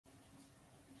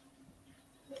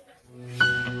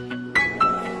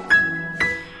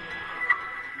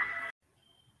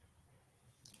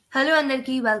Hello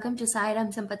andarki, welcome to Sairam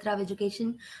Sampatirao Education.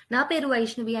 Na peru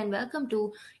Vaishnavi and welcome to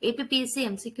APPSC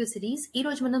MCQ series. Ee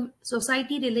roju manam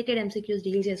society related MCQs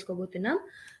deal chesukobothunam.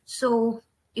 So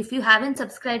if you haven't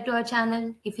subscribed to our channel,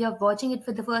 if you are watching it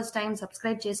for the first time,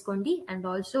 subscribe cheskondi and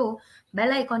also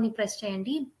bell icon ni press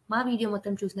cheyandi. Ma video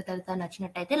మొత్తం చూసిన తర్వాత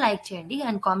నచ్చినట్టయితే like చేయండి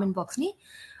and comment box ni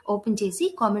open చేసి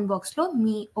comment box లో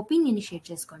మీ opinion ని share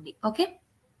చేసుకోండి. Okay?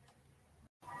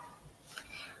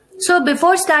 So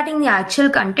before starting the actual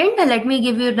content, let me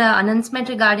give you the announcement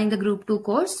regarding the Group 2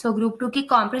 course. So Group 2 ki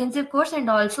comprehensive course and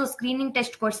also screening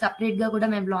test course separate ga kuda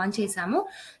mem launch chesamu.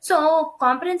 So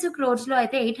comprehensive course lo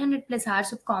aithe 800 plus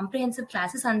hours of comprehensive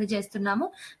classes andijesthunnamo.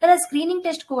 Whereas screening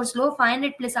test course lo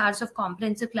 500 plus hours of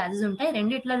comprehensive classes untayi.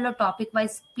 Renditlalo topic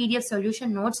wise PDF solution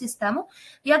notes istamu.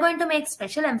 We are going to make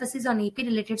special emphasis on EP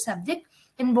related subject.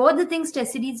 In both the things,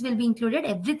 test series will be included.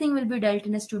 Everything will be dealt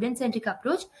in a student-centric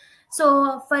approach. So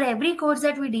for every course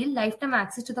that we deal, lifetime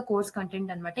access to the course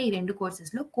content anamata. Ee rendu courses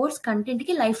lo course content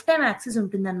ki lifetime access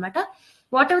untundi anamata.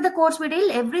 Whatever the course we deal,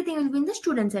 everything will be in the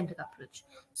student-centric approach.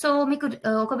 So meeku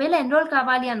okavela enroll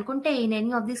kavali anukunte in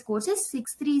any of these courses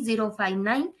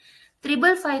 63059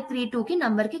 55532 కి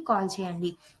number కి call చేయండి.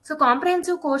 So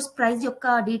comprehensive course price యొక్క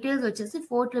details వచ్చేసి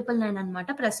 4999 అన్నమాట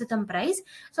ప్రస్తుతం price.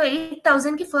 So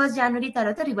 8000 కి 1st January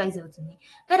తర్వాత revise అవుతుంది.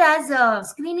 whereas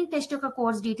స్క్రీనింగ్ టెస్ట్ యొక్క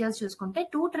కోర్స్ డీటెయిల్స్ చూసుకుంటే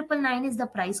 2999 is the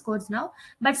price course now,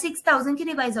 but 6000 కి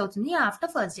రివైజ్ అవుతుంది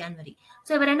ఆఫ్టర్ 1st January. సో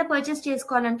ఎవరైనా పర్చేస్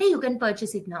చేసుకోవాలంటే you can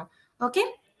purchase it now. Okay,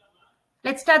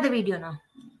 let's start the video now.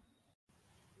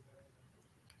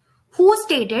 Who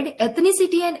stated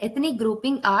ethnicity and ethnic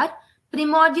grouping are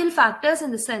primordial factors in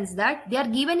the sense that they are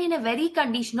given in a very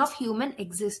condition of human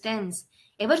existence?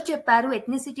 Ever chepparu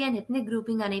ethnicity and ethnic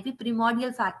grouping anevi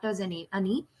primordial factors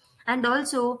ani, and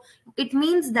also it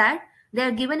means that they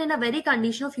are given in a very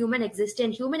condition of human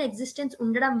existence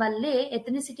undadam valle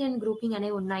ethnicity and grouping ane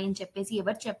unnai ani cheppesi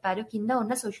ever chepparu kinda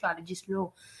unna sociologist lo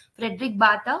Frederick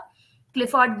Batha,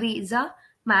 Clifford Geertz,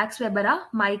 Max Weber,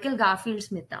 Michael Garfield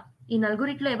Smith. ఈ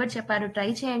నలుగురిట్లో ఎవరు చెప్పారు try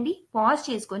చేయండి, pause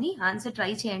చేసుకొని answer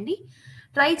try చేయండి.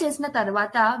 Try చేసిన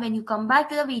తర్వాత when you come back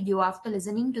to the video after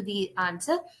listening to the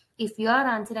answer, if your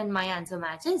answer and my answer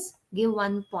matches, give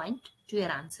 1 point to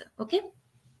your answer. Okay,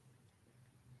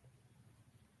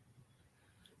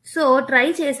 so try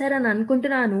చేశారని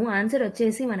అనుకుంటున్నాను. Answer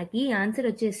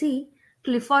వచ్చేసి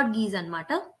క్లిఫార్డ్ guise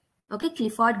అన్నమాట. Okay,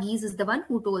 క్లిఫార్డ్ guise is the one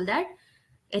who told that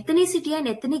ethnicity and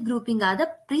ethnic grouping are the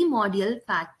primordial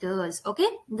factors. Okay,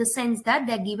 in the sense that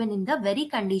they are given in the very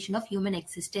condition of human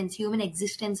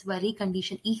existence very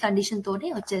condition, ee condition tone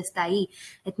vachestayi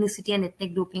ethnicity and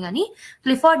ethnic grouping ani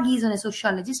Clifford Geertz అనే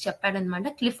sociologist చెప్పాడు అన్నమాట.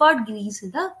 Clifford Geertz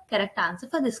is the correct answer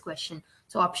for this question.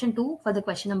 So option 2 for the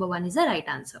question number 1 is the right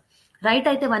answer. Right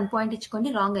అయితే 1 point ఇచ్చుకోండి,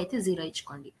 wrong అయితే 0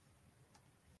 ఇచ్చుకోండి.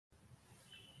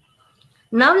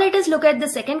 Now let us look at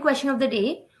the second question of the day.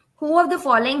 Who of the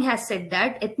following has said that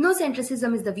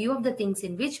ethnocentrism is the view of the things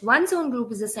in which one's own group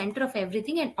is the center of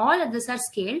everything and all others are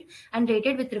scaled and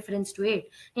rated with reference to it?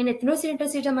 In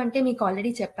ethnocentrism ante meeku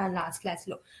already cheppanu last class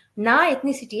lo. Na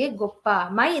ethnicity e goppa,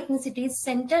 my ethnicity is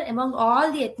center among all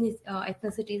the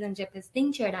ethnicities అని చెప్పేసి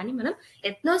think చేయడాన్ని మనం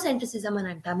ethnocentrism అని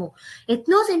అంటాము.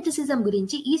 ethnocentrism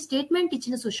గురించి ఈ statement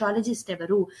ఇచ్చిన sociologist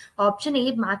ఎవరు? ఆప్షన్ ఏ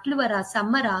మ్యాక్లువరా,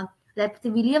 సమ్మరా, లేకపోతే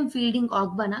విలియం ఫీల్డింగ్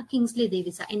ఆగ్బానా, కింగ్స్లీ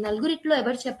డేవిసా. ఈ నలుగురిట్లో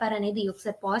ఎవరు చెప్పారనేది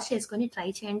ఒకసారి పాజ్ చేసుకొని ట్రై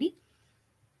చేయండి.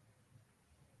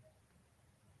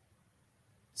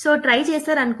 సో ట్రై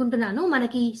చేస్తారు అనుకుంటున్నాను.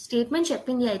 మనకి స్టేట్మెంట్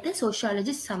చెప్పింది అయితే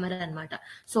సోషియాలజిస్ట్ సమ్మర్ అన్నమాట.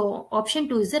 So option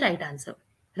 2 is the right answer.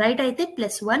 Right అయితే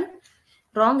 +1,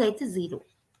 రాంగ్ అయితే 0.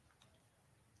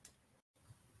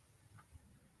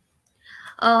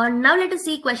 Now let us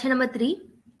see question number 3.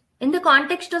 In the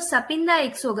context of Sapinda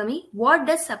exogamy, what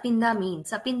does Sapinda mean?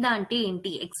 Sapinda ante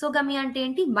enti, exogamy ante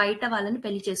enti, బయట వాళ్ళని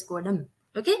పెళ్లి చేసుకోవడం.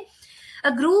 Okay,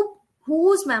 a group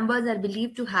whose members are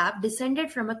believed to have descended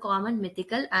from a common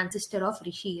mythical ancestor of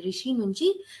Rishi నుంచి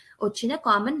వచ్చిన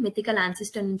common mythical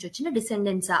ancestor నుంచి వచ్చిన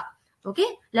descendants. Okay,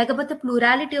 లేకపోతే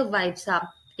plurality of wives,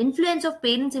 influence of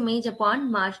parents' image upon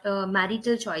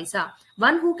marital choice,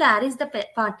 one who carries the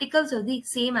particles of the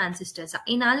same ancestors.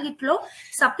 ఈ నాలుగిట్లో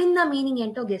సపిందా meaning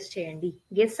ఏంటో guess చేయండి.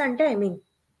 Guess అంటే I mean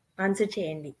answer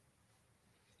చేయండి.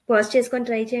 పాజ్ చేసుకొని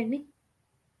try చేయండి.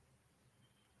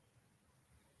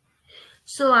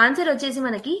 సో ఆన్సర్ వచ్చేసి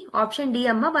మనకి ఆప్షన్ డి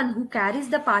అమ్మ, one who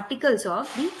carries the particles of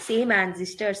the same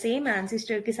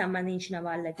ancestor కి సంబంధించిన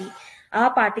వాళ్ళకి ఆ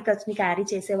పార్టికల్స్ ని క్యారీ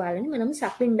చేసే వాళ్ళని మనం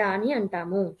సపిండా అని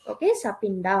అంటాము. ఓకే,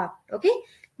 సపిండా. ఓకే,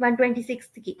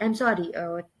 126th కి ఐఎమ్ సారీ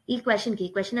ఈ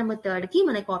క్వశ్చన్ నెంబర్ 3 కి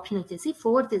మనకి ఆప్షన్ వచ్చేసి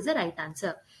 4th is the right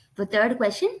answer. For third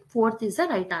question 4th is the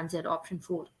right answer, option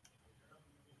 4.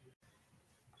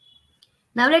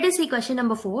 Now let us see question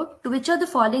number 4. To which of the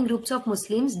following groups of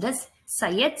Muslims does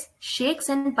Sayyids, Sheikhs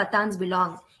and Pathans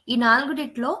belong? ఈ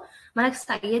నాలుగుటిలో మనకు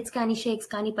సయ్యద్స్ కానీ shakes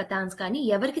కానీ పఠాన్స్ కానీ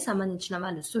ఎవరికి సంబంధించిన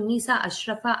వాళ్ళు? సున్నీసా,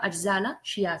 అష్రఫా, అర్జాలా,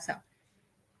 షియాసా.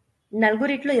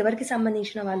 నలుగురిట్లో ఎవరికి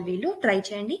సంబంధించిన వాళ్ళు వీళ్ళు? ట్రై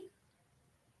చేయండి.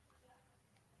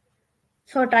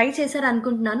 సో ట్రై చేశారు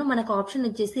అనుకుంటున్నాను. మనకు ఆప్షన్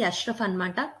వచ్చేసి అష్రఫ్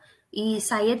అన్నమాట. ఈ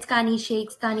సయ్యద్స్ కానీ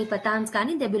షేక్స్ కానీ పఠాన్స్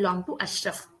కానీ they belong to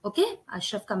Ashraf. Okay,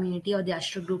 Ashraf community are the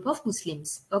Ashraf group of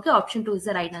Muslims. Okay, option 2 is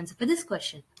the right answer for this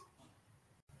question.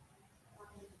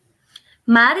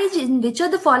 Marriage in which of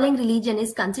the following religion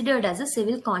is considered as a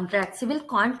civil contract? Civil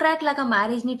contract లాగా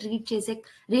marriage ని treat చేసే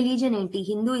religion ఏంటి?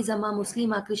 హిందూయిజమా,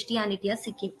 ముస్లిమా, క్రిస్టియానిటీయా,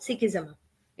 సిఖిజమా?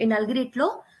 ఈ నలుగురిట్లో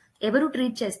ఎవరు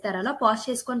treat చేస్తారు? అలా pause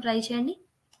చేసుకొని try చేయండి.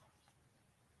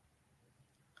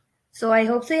 So I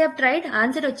hope so you have tried.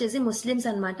 Answer వచ్చేసి ముస్లిమ్స్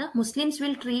అన్నమాట. Muslims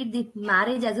will treat the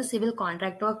marriage as a civil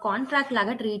contract, ఒక కాంట్రాక్ట్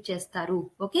లాగా ట్రీట్ చేస్తారు.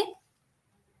 Okay,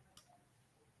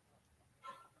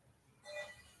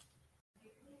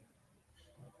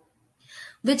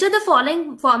 which of the following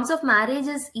forms of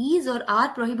marriages is or are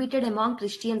prohibited among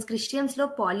Christians? Christians లో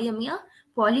పాలియమియా,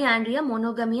 పాలియాండ్రియా,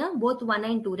 మోనోగమియా, both 1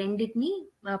 and 2 రెండింటిని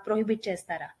prohibit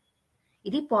చేస్తారా?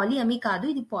 ఇది పాలియమి కాదు,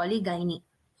 ఇది పాలిగైని.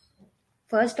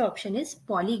 First option is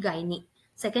polygyny,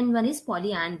 second one is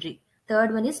polyandry,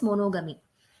 third one is monogamy.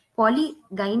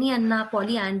 పాలిగైని అన్నా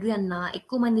పాలియాండ్రీ అన్నా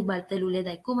ఎక్కువ మంది భర్తలు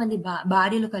లేదా ఎక్కువ మంది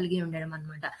భార్యలు కలిగి ఉండడం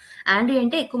అనమాట. ఆండ్రీ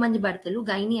అంటే ఎక్కువ మంది భర్తలు,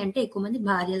 గైని అంటే ఎక్కువ మంది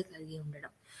భార్యలు కలిగి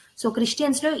ఉండడం. సో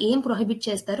క్రిస్టియన్స్ లో ఏం ప్రొహిబిట్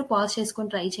చేస్తారు? పాజ్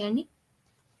చేసుకొని ట్రై చేయండి.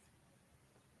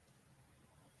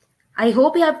 I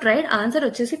hope you have tried. Answer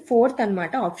వచ్చేసి 4th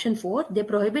అన్నమాట, option 4. They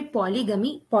prohibit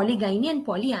పాలిగమీ, పాలిగైని and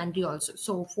పాలియాండ్రీ also.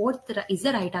 So 4th is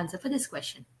the right answer for this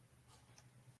question.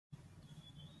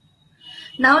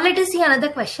 Now let us see another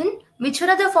question. Which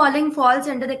one of the following falls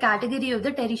under the category of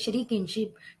the tertiary kinship?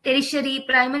 Tertiary,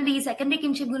 primary, secondary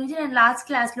kinship గురించి నేను last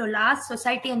class లో last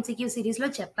society MCQ series లో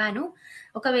చెప్పాను.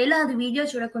 ఒకవేళ అది video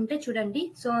చూడకుంటే చూడండి.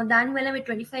 So దానివల్ల మీరు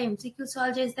 25 MCQ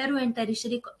సాల్వ్ చేస్తారు అండ్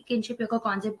టెరిషరీ కిన్షిప్ యొక్క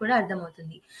కాన్సెప్ట్ కూడా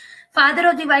అర్థమవుతుంది. Father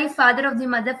of the wife, father of the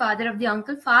mother, father of the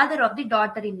uncle, father of the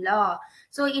daughter in law.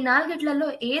 So ఈ నాలుగిట్లలో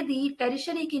ఏది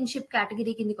టెరిషరీ కిన్షిప్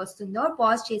కేటగిరీ కిందకి వస్తుందో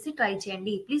పాజ్ చేసి ట్రై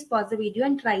చేయండి. Please pause the video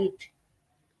and try it.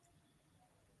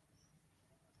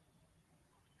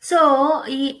 So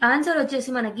ఈ answer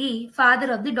వచ్చేసి మనకి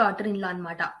father of the daughter in law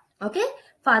అనమాట. Okay,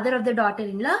 father of the daughter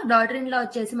in law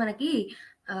వచ్చేసి మనకి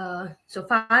so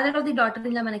father of the daughter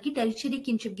in law మనకి tertiary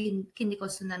kinship కిందికి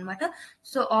వస్తుంది అనమాట.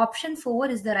 So option 4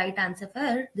 is the right answer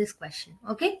for this question.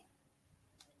 Okay,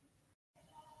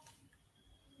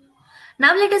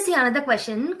 now let us see another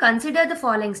question. Consider the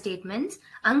following statements.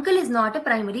 Uncle is not a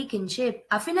primary kinship.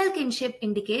 Affinal kinship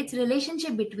indicates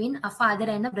relationship between a father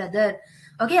and a brother.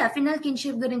 Okay, affinal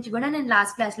kinship గురించి కూడా నేను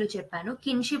last class లో చెప్పాను.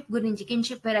 Kinship గురించి,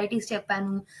 kinship varieties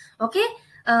చెప్పాను. Okay,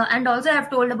 and also I have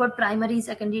told about primary,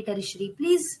 secondary, tertiary.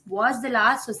 Please watch the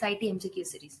last society MCQ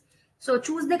series. So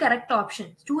choose the correct option,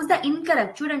 choose the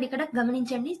incorrect. చూడండి ఇక్కడ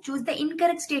గమనించండి, చూస్ ద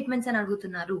ఇన్కరెక్ట్ స్టేట్మెంట్స్ అని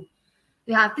అడుగుతున్నారు.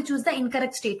 You have to choose the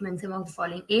incorrect statements among the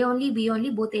following. A only, B only,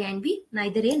 both A and B,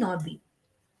 neither A nor B.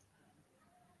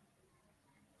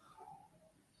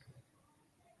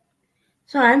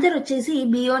 So answer వచ్చేసి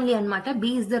B only అన్నమాట. B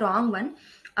is the wrong one.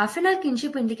 Affinal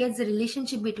kinship indicates the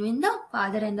relationship between the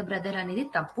father and the brother అనేది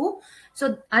తప్పు. So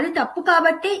అది తప్పు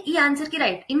కాబట్టి ఈ answer కి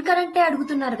right. Incorrect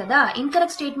అడుగుతున్నారు కదా,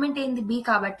 ఇన్కరెక్ట్ స్టేట్మెంట్ ఏంది? B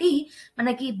కాబట్టి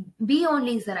మనకి B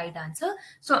only is the right answer.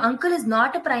 So uncle is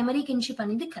not a primary kinship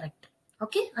అనేది కరెక్ట్.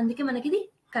 ఓకే, అందుకే మనకి ఇది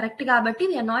కరెక్ట్ కాబట్టి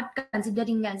we are not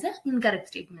considering as a incorrect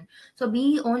statement. So B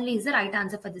only is the right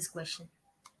answer for this question.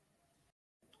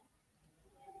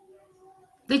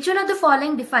 Which one of the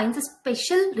following defines a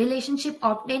special relationship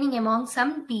obtaining among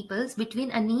some peoples between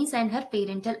a niece and her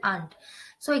parental aunt?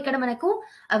 So ఇక్కడ మనకు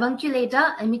అవంక్యులేటా,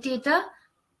 ఎమిటేటా,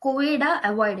 కోవేడా,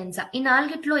 అవాయిడెన్సా, ఈ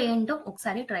నాలుగిట్లో ఏంటో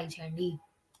ఒకసారి try చేయండి.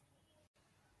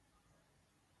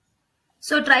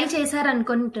 So try చేశారు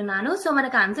అనుకుంటున్నాను. So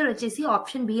మనకు answer వచ్చేసి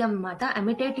ఆప్షన్ బి అన్నమాట.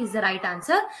 అమిటేట్ is the right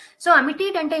answer. So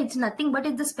అమిటేట్ అంటే it's nothing but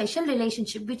it's the special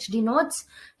relationship which denotes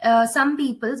some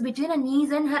peoples between a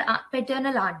knees and her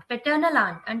paternal aunt. Paternal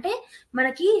aunt అంటే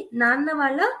మనకి నాన్న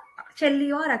వాళ్ళ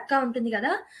చెల్లియో అక్క ఉంటుంది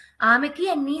కదా, ఆమెకి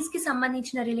అండ్ నీస్ కి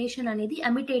సంబంధించిన రిలేషన్ అనేది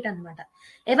అమిటేట్ అనమాట.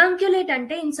 ఎవంక్యులేట్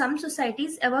అంటే in some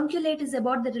societies ఎవంక్యులేట్ is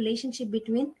about the relationship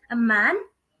between a man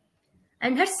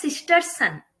and her sisters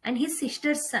sun and his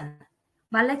sisters sun.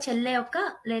 వాళ్ళ చెల్లె యొక్క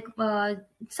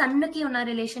సన్నుకి ఉన్న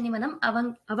రిలేషన్ ని మనం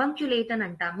అవంక్యులేట్ అని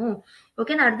అంటాము.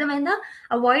 ఓకేనా, అర్థమైందా?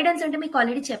 అవాయిడెన్స్ అంటే మీకు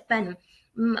ఆల్రెడీ చెప్పాను.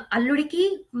 అల్లుడికి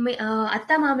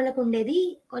అత్త మామలకు ఉండేది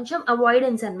కొంచెం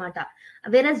అవాయిడెన్స్ అనమాట.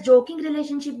 వేరస్ జోకింగ్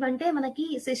రిలేషన్షిప్ అంటే మనకి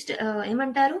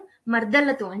ఏమంటారు,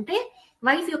 మర్దళ్ళతో అంటే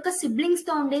వైఫ్ యొక్క సిబ్లింగ్స్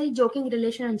తో ఉండేది జోకింగ్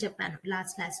రిలేషన్ అని చెప్పాను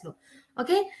లాస్ట్ క్లాస్ లో.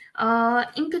 ఓకే,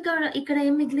 ఇక్కడ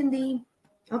ఏం మిగిలింది?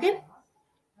 ఓకే,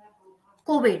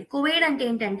 కోవేడ్ అంటే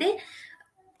ఏంటంటే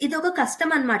ఇది ఒక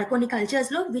కస్టమ్ అనమాట కొన్ని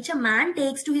కల్చర్స్ లో, which a man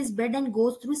takes to his bed and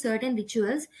goes through certain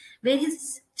rituals wear his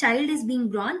child is being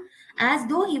bran as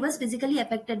though he was physically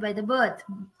affected by the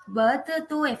birth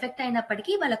తో ఎఫెక్ట్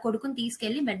అయినప్పటికీ వాళ్ళ కొడుకుని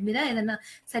తీసుకెళ్లి బెడ్ మీద ఏదైనా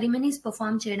సెరిమనీస్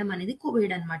పర్ఫార్మ్ చేయడం అనేది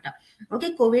కోవేడ్ అనమాట. Okay,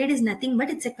 కోవేడ్ is nothing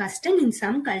but it's a custom in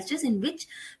some cultures in which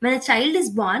when a child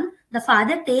is born the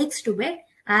father takes to bed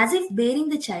as if bearing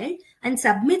the child and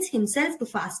submits himself to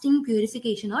fasting,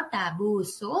 purification or taboos.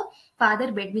 So father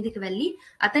bed మీదకి వెళ్ళి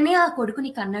అతనే ఆ కొడుకుని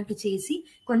కన్నట్టు చేసి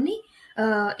కొన్ని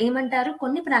ఏమంటారు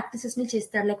కొన్ని practices ని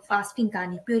చేస్తారు, లైక్ ఫాస్టింగ్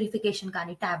కానీ ప్యూరిఫికేషన్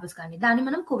కానీ టాబూస్ కానీ, దాన్ని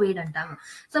మనం కోవేడ్ అంటాము.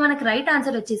 సో మనకి రైట్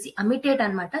ఆన్సర్ వచ్చేసి అమిటేట్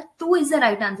అనమాట. 2 is the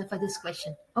right answer for this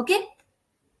question. Okay,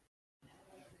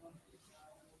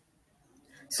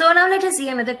 so now let us see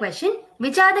another question.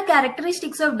 Which are the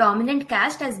characteristics of dominant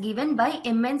caste as given by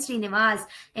M.N. Srinivas?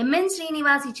 M.N.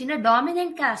 Srinivas ఇచ్చిన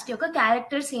dominant caste యొక్క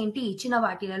characters ఏంటి ఇచ్చిన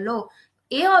వాటిలలో?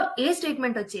 ఏ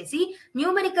statement వచ్చేసి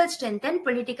numerical strength and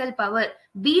political power.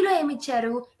 Below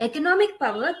ఏమిచ్చారు? Economic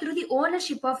power through the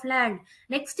ownership of land.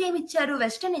 Next ఏమిచ్చారు?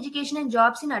 Western education and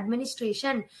jobs in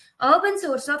administration, urban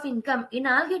source of income. ఈ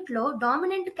నాలుగిట్లో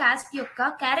dominant cost యొక్క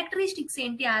characteristics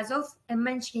ఏంటి as of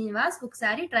MN Srinivas?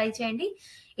 ఒకసారి try చేయండి.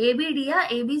 ఏబిడియా,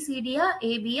 ఏబిసిడియా,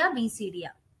 ఏబియా,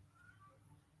 బీసీడియా?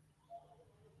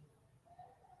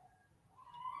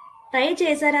 Try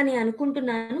చేశారని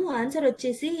అనుకుంటున్నాను. Answer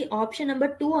వచ్చేసి option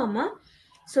number 2 అమ్మ.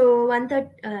 So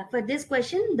for this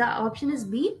question the option is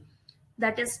B,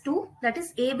 that is 2, that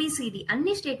is A B C D.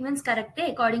 అన్ని స్టేట్మెంట్స్ కరెక్టే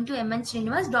according to MN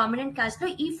Srinivas. Dominant cost లో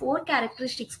ఈ 4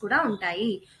 క్యారెక్టరిస్టిక్స్ కూడా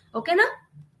ఉంటాయి. ఓకేనా?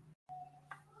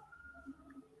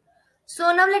 So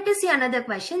now let us see another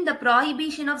question. The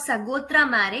prohibition of Sagotra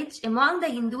marriage among the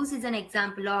Hindus is an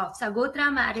example of. Sagotra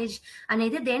marriage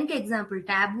అనేది దేనికి example?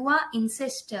 tabua,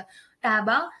 incest,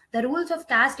 taba, the rules of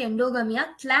caste, endogamia,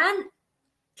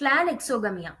 clan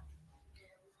exogamia.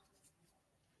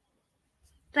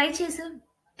 Try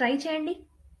చేసేయండి.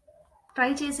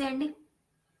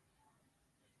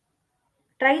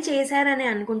 Try చేశారని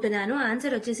అనుకుంటున్నాను.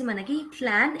 Answer వచ్చేసి మనకి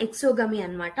clan ఎక్సోగమి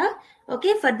అనమాట.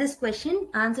 Okay, for this question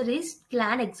answer is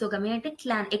clan ఎక్సోగమి. అంటే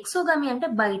clan ఎక్సోగమి అంటే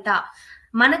బయట,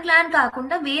 మన క్లాన్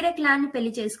కాకుండా వేరే క్లాన్ ని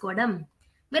పెళ్లి చేసుకోవడం.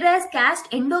 వేరేస్ క్యాస్ట్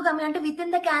ఎండోగమి అంటే విత్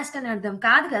ఇన్ ద క్యాస్ట్ అని అర్థం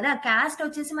కాదు కదా. క్యాస్ట్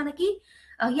వచ్చేసి మనకి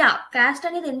క్యాస్ట్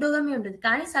అనేది ఎండోగమి ఉంటుంది,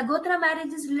 కానీ సగోత్ర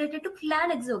marriage is related to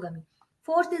clan ఎక్సోగమి.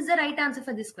 4th is the right answer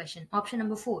for this question. Option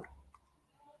number 4.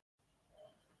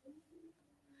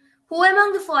 Who among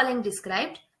the following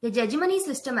described the hegemony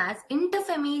system as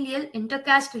interfamilial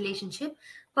intercaste relationship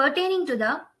pertaining to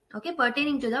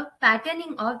the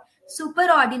patterning of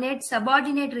superordinate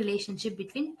subordinate relationship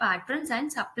between patrons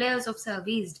and suppliers of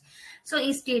service? So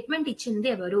ఈ statement ఇచ్చింది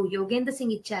ఎవరు? యోగేంద్ర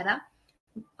సింగ్ ఇచ్చారా?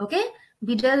 Okay,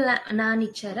 బిడల్ non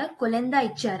ఇచ్చారా? కొలెందా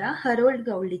ఇచ్చారా? హరోల్డ్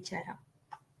Gould ఇచ్చారా?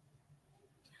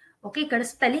 Okay, ఇక్కడ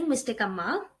spelling mistake అమ్మా.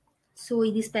 So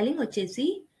ఇది స్పెల్లింగ్ వచ్చేసి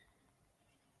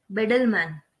బిడల్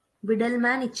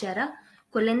మ్యాన్ ఇచ్చారా?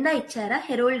 కొలెందా ఇచ్చారా?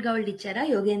 హెరోల్డ్ గౌల్డ్ ఇచ్చారా?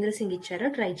 యోగేంద్ర సింగ్ ఇచ్చారా?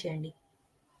 ట్రై చేయండి.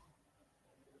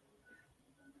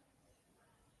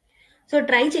 సో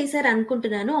ట్రై చేశారు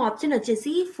అనుకుంటున్నాను. ఆప్షన్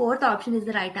వచ్చేసి 4th option is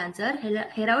the right answer.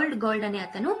 హెరోల్డ్ Gould అనే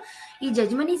అతను ఈ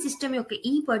జడ్జ్మనీ సిస్టమ్ యొక్క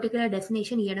ఈ పర్టికులర్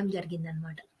డెఫినేషన్ ఇవ్వడం జరిగింది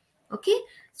అనమాట. ఓకే,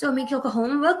 సో మీకు ఒక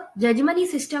హోంవర్క్, జడ్జ్మనీ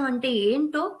సిస్టమ్ అంటే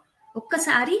ఏంటో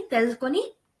ఒక్కసారి తెలుసుకొని,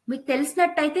 మీకు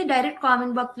తెలిసినట్టయితే డైరెక్ట్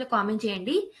కామెంట్ బాక్స్ లో కామెంట్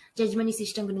చేయండి జడ్జ్మనీ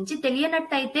సిస్టమ్ గురించి.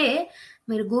 తెలియనట్టయితే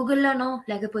మీరు గూగుల్లోనో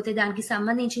లేకపోతే దానికి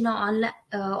సంబంధించిన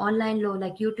ఆన్లైన్ లో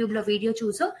లైక్ యూట్యూబ్ లో వీడియో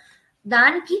చూసో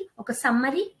దానికి ఒక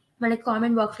సమ్మరీ మనకి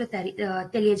కామెంట్ బాక్స్ లో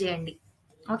తెలియజేయండి.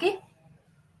 Okay,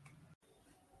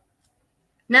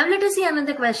 now let us see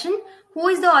another question. Who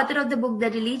is the author of the book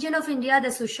The Religion of India,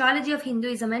 The Sociology of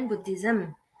Hinduism and Buddhism?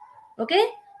 Okay,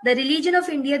 The Religion of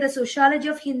India, The Sociology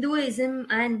of Hinduism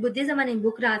and Buddhism అనే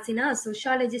book రాసిన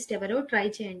sociologist ఎవరో try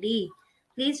చేయండి.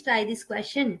 Please try this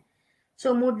question. So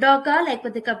ముడ్డాకా,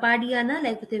 లేకపోతే కపాడియానా,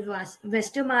 లేకపోతే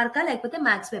west markka, లేకపోతే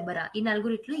max వెబ్బరా? ఈ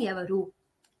నలుగురిట్లో ఎవరు?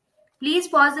 Please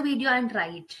pause the video and try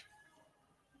it.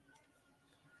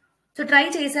 So try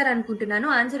చేశారు అనుకుంటున్నాను.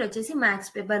 ఆన్సర్ వచ్చేసి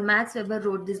max Webber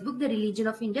road this book, the religion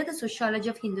of India, the sociology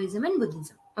of Hinduism and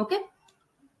Buddhism. Okay,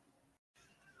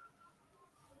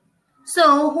 so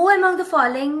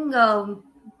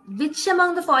which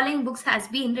among the following books has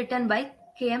been written by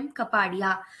K.M.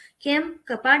 Kapadia? K.M.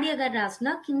 Kapadia గారు రాసిన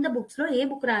కింద books లో ఏ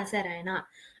book రాశారు ఆయన?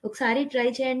 ఒకసారి try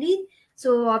చేయండి.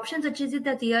 So options వచ్చేసి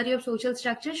the theory of social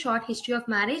structure, short history of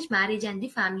marriage, marriage and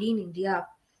the family in India.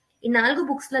 ఈ 4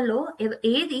 బుక్స్లలో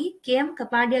ఏది కేఎం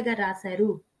కపాడియా గారు రాశారు?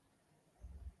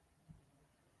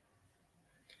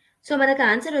 సో మనకు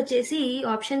ఆన్సర్ వచ్చేసి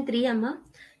ఆప్షన్ 3 అమ్మ,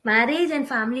 marriage and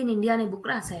family in India అనే బుక్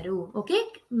రాశారు. Okay,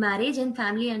 marriage and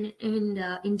family in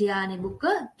India అనే బుక్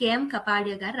కేఎం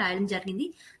కపాడియా గారు రాయడం జరిగింది.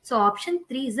 So option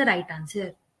 3 is the right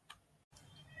answer.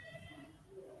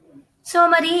 So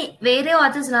మరి వేరే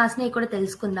ఆథర్స్ రాసినవి కూడా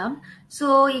తెలుసుకుందాం. సో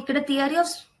ఇక్కడ థియరీ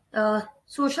ఆఫ్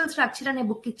సోషల్ స్ట్రక్చర్ అనే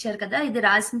బుక్ ఇచ్చారు కదా, ఇది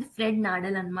రాసింది ఫ్రెడ్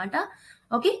నాడల్ అనమాట.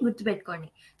 ఓకే, గుర్తుపెట్టుకోండి.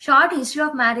 షార్ట్ హిస్టరీ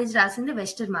ఆఫ్ మ్యారేజ్ రాసింది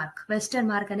వెస్టర్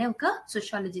మార్క్ అనే ఒక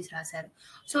సోషాలజిస్ట్ రాశారు.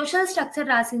 సోషల్ స్ట్రక్చర్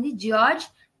రాసింది జార్జ్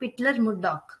పిట్లర్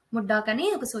ముడ్డాక్ అని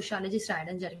ఒక సోషాలజిస్ట్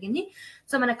రాయడం జరిగింది.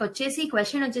 సో మనకు వచ్చేసి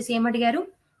క్వశ్చన్ వచ్చేసి ఏమడిగారు,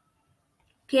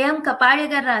 కేఎం కపాడియా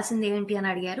గారు రాసింది ఏంటి అని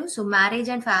అడిగారు. So marriage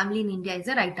and family in India is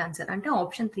the right answer. అంటే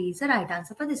option 3 is the right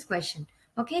answer for this question.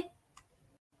 Okay,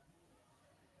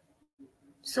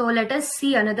 so let us see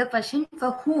another question. For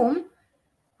whom,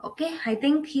 okay, I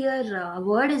think here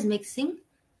word is mixing,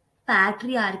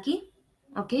 patriarchy.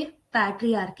 Okay,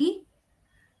 patriarchy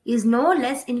is no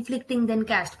less inflicting than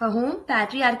caste. For whom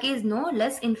patriarchy is no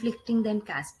less inflicting than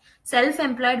caste.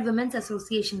 Self-employed women's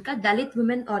association ka, Dalit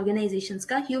women organizations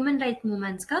ka, human rights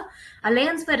movements ka,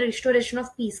 alliance for restoration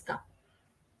of peace ka.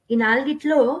 In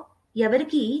algitlo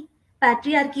evariki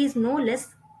patriarchy is no less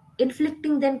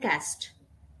inflicting than caste.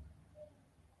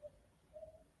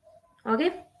 Okay,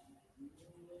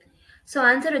 so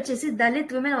answer వచ్చేసి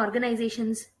Dalit women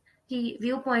organisations కి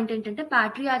view point ఏంటంటే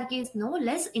పాట్రియార్కీ is no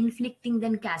less inflicting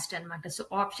then cost అనమాట. So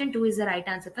option 2 is the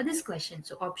right answer for this question.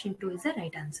 So option 2 is the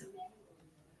right answer.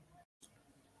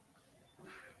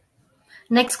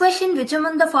 Next question, which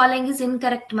among the following is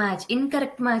incorrect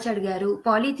match అడిగారు.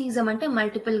 పాలిథిజం అంటే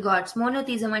multiple God's,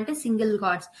 మోనోథిజం అంటే single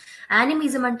God's,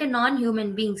 animism అంటే non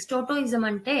human beings, టోటోయిజం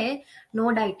అంటే no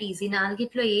deities. ఈ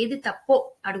 4గిట్లో ఏది తప్పు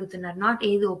అడుగుతున్నారు, not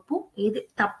ఏది ఒప్పు, ఏది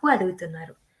తప్పు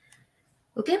అడుగుతున్నారు.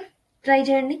 ఓకే, ట్రై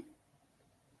చేయండి.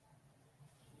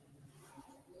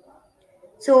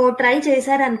 సో ట్రై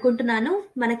చేశారు అనుకుంటున్నాను.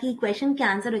 మనకి ఈ క్వశ్చన్ కి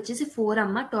ఆన్సర్ వచ్చేసి 4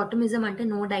 అమ్మ. టోటమిజం అంటే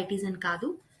నో డైటీస్ అని కాదు.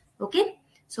 Okay,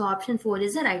 so option 4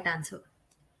 is the right answer.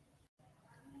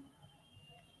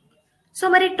 So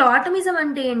మరి టోటమిజం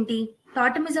అంటే ఏంటి?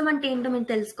 టోటమిజం అంటే ఏంటో మీరు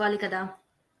తెలుసుకోవాలి కదా.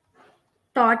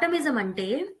 టోటమిజం అంటే,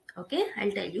 okay,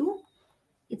 I'll tell you,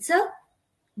 it's a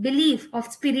belief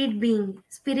of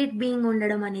spirit being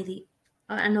ఉండడం అనేది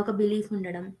అని ఒక బిలీఫ్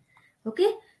ఉండడం. ఓకే,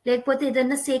 లేకపోతే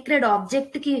ఏదైనా సేక్రెడ్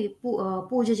ఆబ్జెక్ట్ కి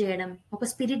పూజ చేయడం, ఒక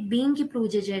స్పిరిట్ బీయింగ్ కి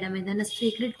పూజ చేయడం, ఏదైనా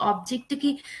సేక్రెడ్ ఆబ్జెక్ట్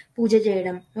కి పూజ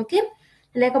చేయడం. ఓకే,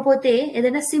 లేకపోతే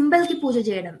ఏదైనా సింబల్ కి పూజ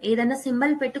చేయడం, ఏదైనా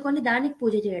సింబల్ పెట్టుకొని దానికి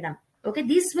పూజ చేయడం. Okay,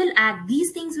 these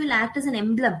things will act as an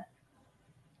emblem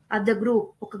of the group.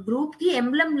 ఒక గ్రూప్ కి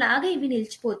ఎంబ్లమ్ లాగా ఇవి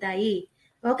నిలిచిపోతాయి.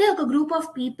 ఓకే, ఒక గ్రూప్ ఆఫ్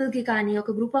పీపుల్ కి కానీ,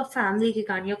 ఒక గ్రూప్ ఆఫ్ ఫ్యామిలీకి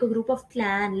కానీ, ఒక గ్రూప్ ఆఫ్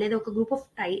క్లాన్ లేదా ఒక గ్రూప్ ఆఫ్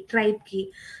ట్రైబ్ కి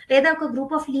లేదా ఒక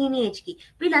గ్రూప్ ఆఫ్ లీనియేజ్ కి,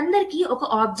 వీళ్ళందరికీ ఒక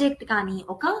ఆబ్జెక్ట్ కానీ,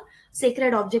 ఒక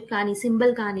సేక్రెడ్ ఆబ్జెక్ట్ కానీ,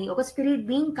 సింబల్ కానీ, ఒక స్పిరిట్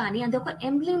బీయింగ్ కానీ, అది ఒక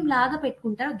ఎంబ్లమ్ లాగా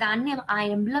పెట్టుకుంటారు. దాన్ని ఆ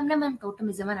ఎంబ్లమ్ నే మనం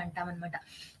టోటమిజం అని అంటాం అనమాట.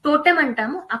 టోటెమ్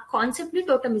అంటాము, ఆ కాన్సెప్ట్ ని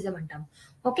టోటమిజం అంటాము.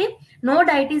 ఓకే, నో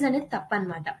డైటీస్ అనేది తప్పు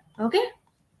అనమాట. Okay,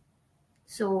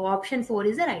 so option 4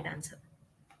 is the right answer.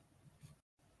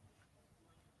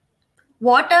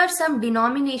 What are some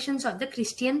denominations of the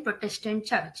Christian Protestant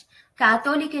Church?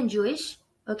 Catholic and Jewish.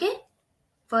 Okay,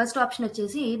 first option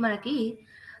వచ్చేసి మనకి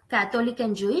Catholic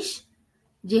and Jewish,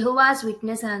 Jehovah's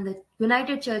Witness and the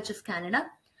United Church of Canada,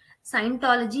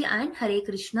 Scientology and Hare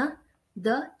Krishna,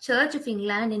 the Church of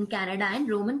England in Canada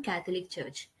and Roman Catholic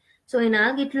Church. So ఈ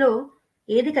 4గిట్లో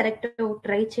ఏది correct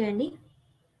try చేయండి.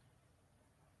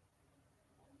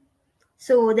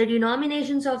 So the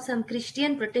denominations of some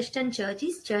Christian Protestant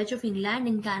churches, Church of England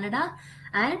in Canada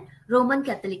and Roman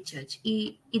Catholic Church.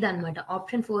 Idanmata.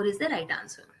 Option 4 is the right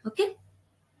answer. Okay.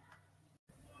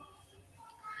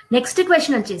 Next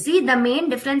question వచ్చేసి, the main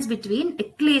difference between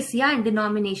ecclesia and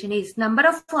denomination is number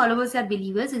of followers or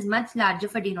believers is much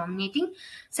larger for denominating.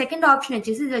 Second option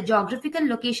వచ్చేసి, the geographical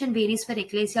location varies for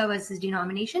ecclesia versus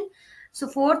denomination. So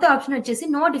 4th option వచ్చేసి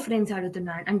no difference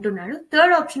అంటున్నాడు.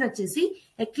 Third option వచ్చేసి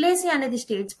ecclesia అనేది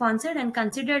state sponsored and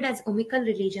considered as ఒమికల్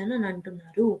religion అని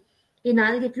అంటున్నారు. ఈ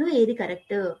 4గిట్లో ఏది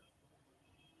correct?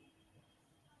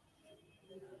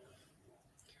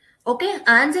 Okay,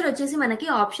 answer వచ్చేసి మనకి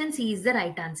option C is the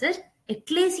right answer.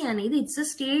 Ecclesia అనేది it's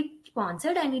state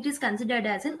sponsored and it is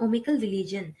considered as an ఒమికల్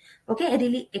religion. Okay,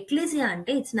 ecclesia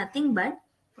అంటే it's nothing but,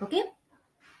 okay,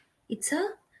 it's a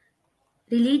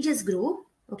religious group.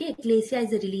 Okay, ecclesia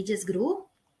is a religious group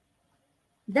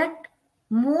that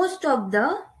most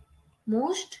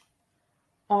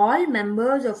all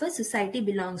members of a society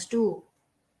belongs to.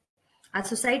 ఆ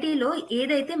సొసైటీలో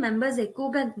ఏదైతే members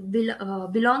ఎక్కువగా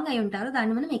belong అయి ఉంటారో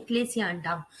దాన్ని మనం ecclesia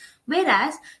అంటాం.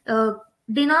 వేరాస్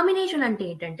డినామినేషన్ అంటే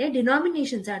ఏంటంటే,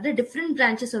 denominations are the different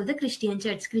branches of the Christian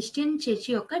church. Christian church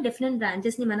యొక్క డిఫరెంట్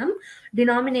బ్రాంచెస్ ని మనం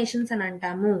డినామినేషన్స్ అని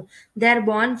అంటాము. They are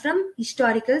Born from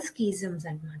historical స్కీజమ్స్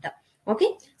అనమాట. ఓకే,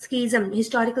 స్కీజం,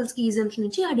 హిస్టారికల్ స్కీజమ్స్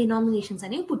నుంచి ఆ డినామినేషన్స్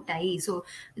అనేవి పుట్టాయి. సో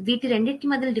వీటి రెండింటికి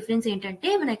మధ్య డిఫరెన్స్ ఏంటంటే,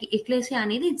 మనకి ఎక్లేసియా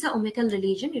అనేది it's a ఒమికల్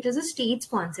religion, it is a state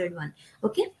sponsored one.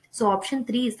 Okay, so option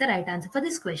 3 is the right answer for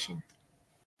this question.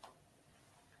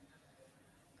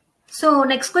 So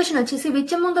next question వచ్చేసి,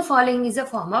 which among the following is a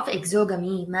form of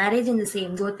exogamy? Marriage in the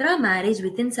same gotra, marriage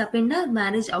within sapinda,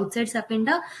 marriage outside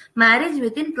sapinda, marriage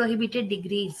within prohibited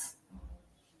degrees.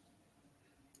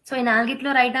 So ఈ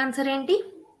నాలుగిట్లో right answer ఏంటి?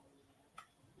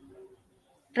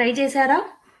 Try చేశారా?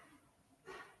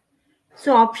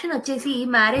 So option వచ్చేసి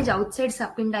marriage out side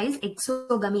సపిండా is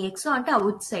ఎక్సోగమి. Exo అంటే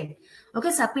out side.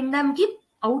 Okay, సపిండంకి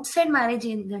out side marriage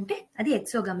ఏంటంటే అది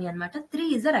ఎక్సోగమి అనమాట. 3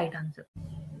 is the right answer.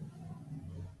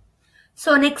 So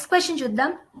next question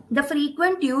చూద్దాం. The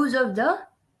frequent use of the,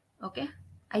 okay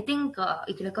I think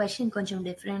ఇక్కడ question కొంచెం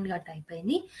డిఫరెంట్ గా టైప్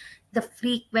అయింది. The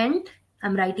frequent,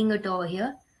 I'm writing it over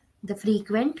here, the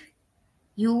frequent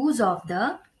use of the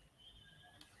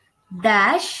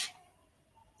dash,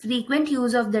 frequent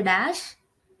use of the dash,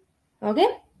 okay,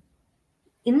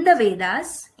 in the Vedas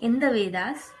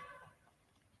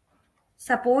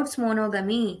supports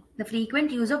monogamy. The frequent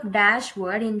use of dash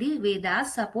word in the Vedas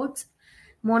supports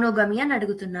monogamy అని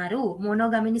అడుగుతున్నారు.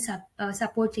 మోనోగమీని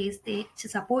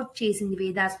support చేసింది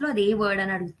వేదాస్ లో, అదే word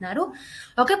అని అడుగుతున్నారు.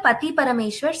 Okay, పతి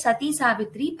పరమేశ్వర్, సతీ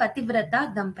సావిత్రి, పతివ్రత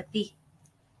దంపతి.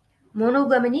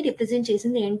 మోనోగమీని represent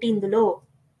చేసింది ఏంటి ఇందులో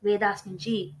వేదాస్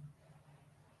నుంచి?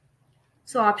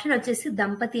 సో ఆప్షన్ వచ్చేసి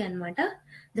దంపతి అనమాట.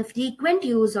 The frequent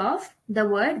use of the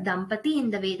word దంపతి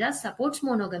in the Vedas supports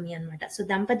మోనోగమీ అనమాట. So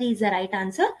దంపతి is the right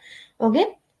answer. Okay,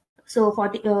 so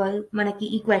 40 మనకి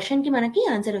ఈ క్వశ్చన్ కి మనకి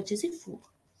ఆన్సర్ వచ్చేసి 4.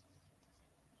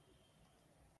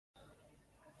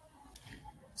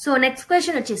 సో నెక్స్ట్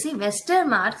క్వశ్చన్ వచ్చేసి, వెస్టర్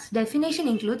marks definition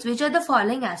includes which are the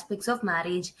following aspects of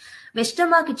marriage? వెస్టర్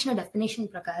mark ఇచ్చిన definition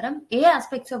ప్రకారం ఏ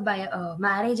aspects of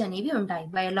marriage అనేవి ఉంటాయి?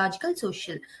 Biological,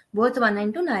 social, both 1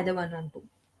 and 2, neither 1 and 2.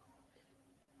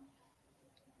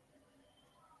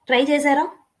 Try చేశారా?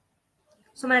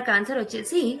 సో మనకు ఆన్సర్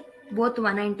వచ్చేసి both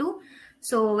 1 and 2.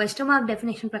 So వెస్టర్ mark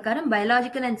definition ప్రకారం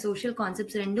biological and social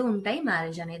concepts రెండు ఉంటాయి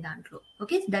మ్యారేజ్ అనే దాంట్లో.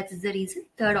 Okay, that is the reason.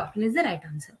 Third option is the right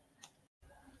answer.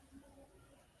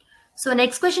 So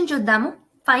next question చూద్దాము.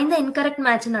 Find the incorrect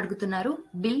match అని అడుగుతున్నారు.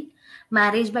 బిల్,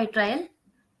 మ్యారేజ్ బై ట్రయల్,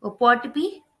 ఒపాటిపి,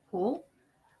 హో,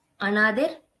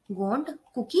 another, Gond,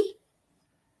 cookie,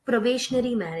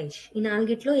 probationary marriage. ఈ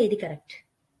నాలుగిట్లో ఏది కరెక్ట్?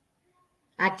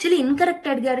 యాక్చువల్లీ ఇన్కరెక్ట్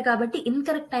అడిగాడు కాబట్టి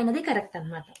ఇన్కరెక్ట్ అయినది కరెక్ట్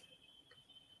అనమాట.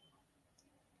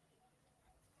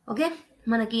 ఓకే,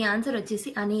 మనకి ఆన్సర్ వచ్చేసి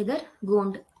అనేదర్,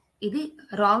 గోండ్. ఇది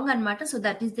రాంగ్ అనమాట. So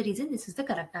that is the reason this is the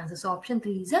correct answer. So option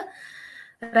 3 is the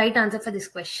right answer for this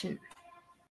question.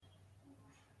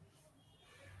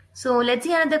 So let's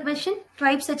see another question.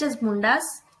 Tribes such as Mundas,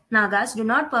 Nagas do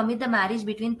not permit the marriage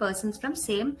between persons from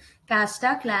same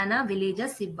casta, clana,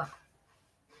 villages, Sibba.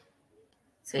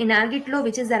 So in Algitlo,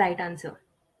 which is the right answer?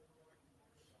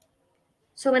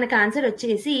 So manaki answer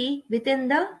vachesi within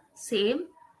the same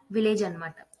village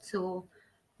anamata. So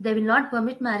they will not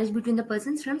permit marriage between the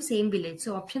persons from same village.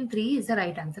 So option 3 is the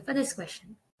right answer for this question.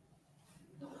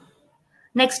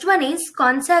 Next one is,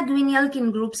 consanguineal kin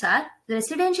groups are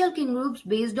residential kin groups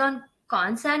based on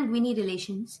consanguine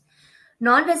relations,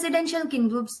 non-residential kin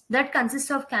groups that consist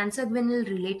of consanguineal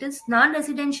relatives,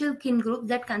 non-residential kin groups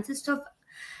that consist of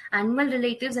animal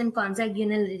relatives and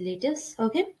consanguineal relatives.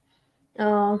 Okay,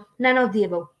 none of the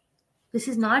above. This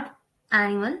is not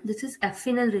animal, this is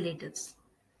affinal relatives.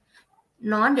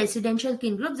 Non-residential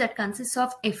kin groups that consist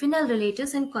of affinal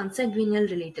relatives and consanguineal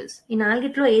relatives. ఈ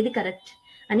నాలుగిట్లో ఏది correct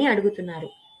అని అడుగుతున్నారు.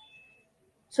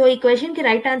 So ఈ question కి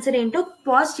right answer ఏంటో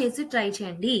pause చేసి try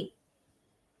చేయండి.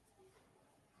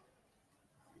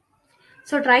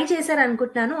 So try చేశారు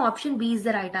అనుకుంటున్నాను. Option B is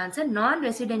the right answer. Non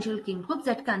residential కిన్ groups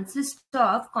that consist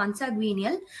of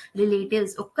కాన్సాగ్వినియల్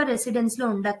relatives. ఒక్క రెసిడెన్స్ లో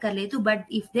ఉండక్కర్లేదు, but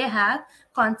if they have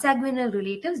కాన్సాగ్వినియల్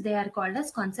relatives they are called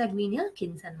us కాన్సాగ్వినియల్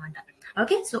kins అనమాట.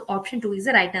 Okay, so option 2 is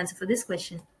the right answer for this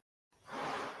question.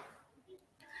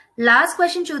 Last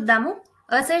question చూద్దాము.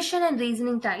 Assertion and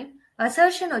reasoning type.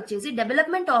 Assertion వచ్చేసి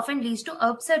development often leads to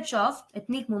upsurge of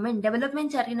ethnic movement.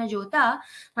 Development జరిగిన చోట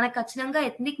మనకు ఖచ్చితంగా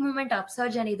ethnic movement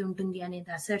upsurge అనేది ఉంటుంది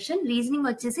అనేది అసర్షన్. రీజనింగ్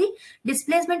వచ్చేసి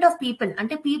డిస్ప్లేస్మెంట్ ఆఫ్ పీపుల్,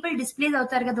 అంటే పీపుల్ డిస్ప్లేస్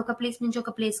అవుతారు కదా ఒక ప్లేస్ నుంచి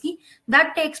ఒక ప్లేస్ కి,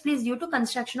 that takes place due to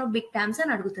construction of big dams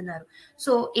అని అడుగుతున్నారు.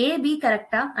 సో ఏ బి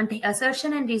కరెక్టా అంటే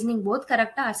అసర్షన్ అండ్ రీజనింగ్ బోత్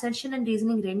కరెక్టా? అసర్షన్ అండ్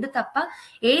రీజనింగ్ రెండు తప్ప.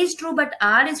 A is true but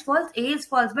are is false, A is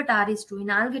false but are is true. ఈ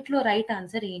నాలుగిట్లో right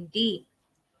answer ఏంటి?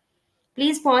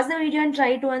 Please pause the video and try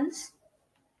it once.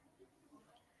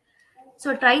 So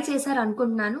try చేశారు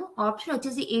అనుకుంటున్నాను. Option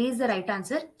వచ్చేసి A is the right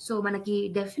answer. So మనకి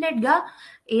definite గా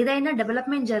ఏదైనా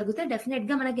development జరిగితే definite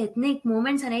గా మనకి ఎథ్నిక్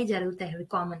మూవ్మెంట్స్ అనేవి జరుగుతాయి, అవి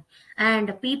common.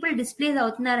 And people displays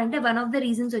అవుతున్నారంటే one of the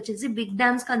reasons వచ్చేసి బిగ్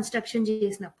డ్యామ్స్ కన్స్ట్రక్షన్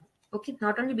చేసినప్పుడు. Okay,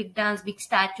 not only big dams, big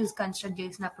statues construct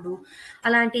చేసినప్పుడు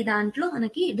అలాంటి దాంట్లో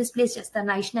మనకి డిస్ప్లేస్ చేస్తారు.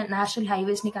 నేషనల్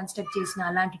హైవేస్ ని కన్స్ట్రక్ట్ చేసిన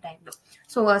అలాంటి టైంలో.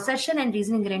 సో అసర్షన్ అండ్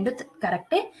రీజనింగ్ రెండు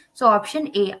కరెక్టే. So option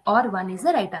A are 1 is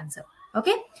the right answer.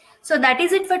 Okay, so that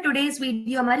is it for today's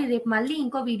video. మరి రేపు మళ్ళీ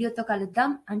ఇంకో వీడియోతో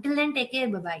కలుద్దాం. Until then take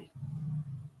care, by.